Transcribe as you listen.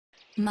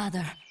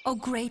Mother, O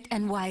great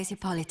and wise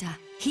Hippolyta,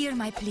 hear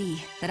my plea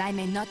that I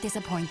may not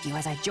disappoint you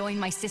as I join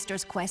my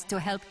sister's quest to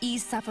help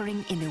ease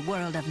suffering in the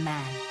world of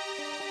man.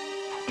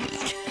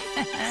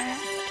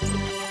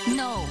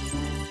 No.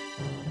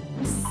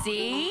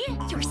 See?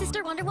 Your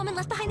sister Wonder Woman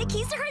left behind the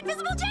keys to her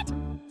invisible jet?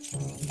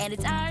 And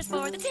it's ours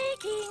for the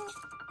taking.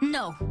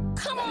 No.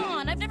 Come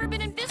on, I've never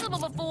been invisible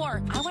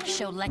before. I want to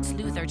show Lex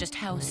Luthor just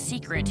how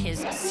secret his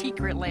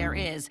secret lair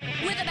is.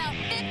 With about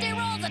 50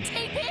 rolls of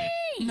TP!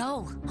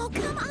 No. Oh,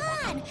 come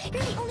on!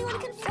 You're the only one who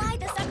can fly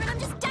this sucker, and I'm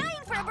just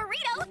dying for a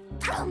burrito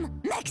from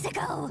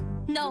Mexico!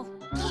 No.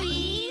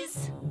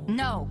 Please?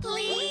 No.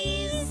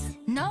 Please?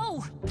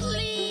 No.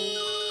 Please?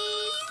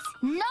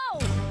 No!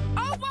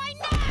 Oh, why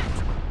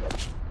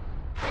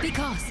not?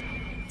 Because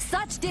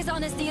such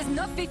dishonesty is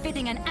not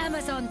befitting an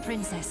Amazon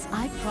princess.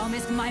 I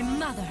promised my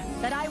mother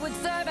that I would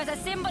serve as a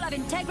symbol of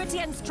integrity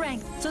and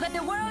strength so that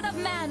the world of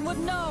man would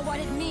know what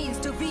it means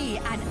to be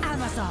an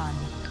Amazon.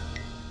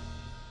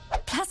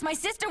 Plus, my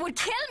sister would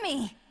kill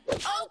me.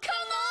 Oh,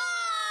 come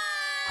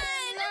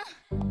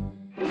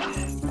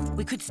on!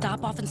 We could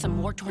stop off in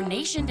some war-torn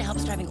nation to help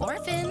starving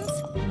orphans.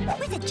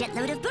 With a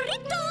jetload of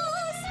burritos!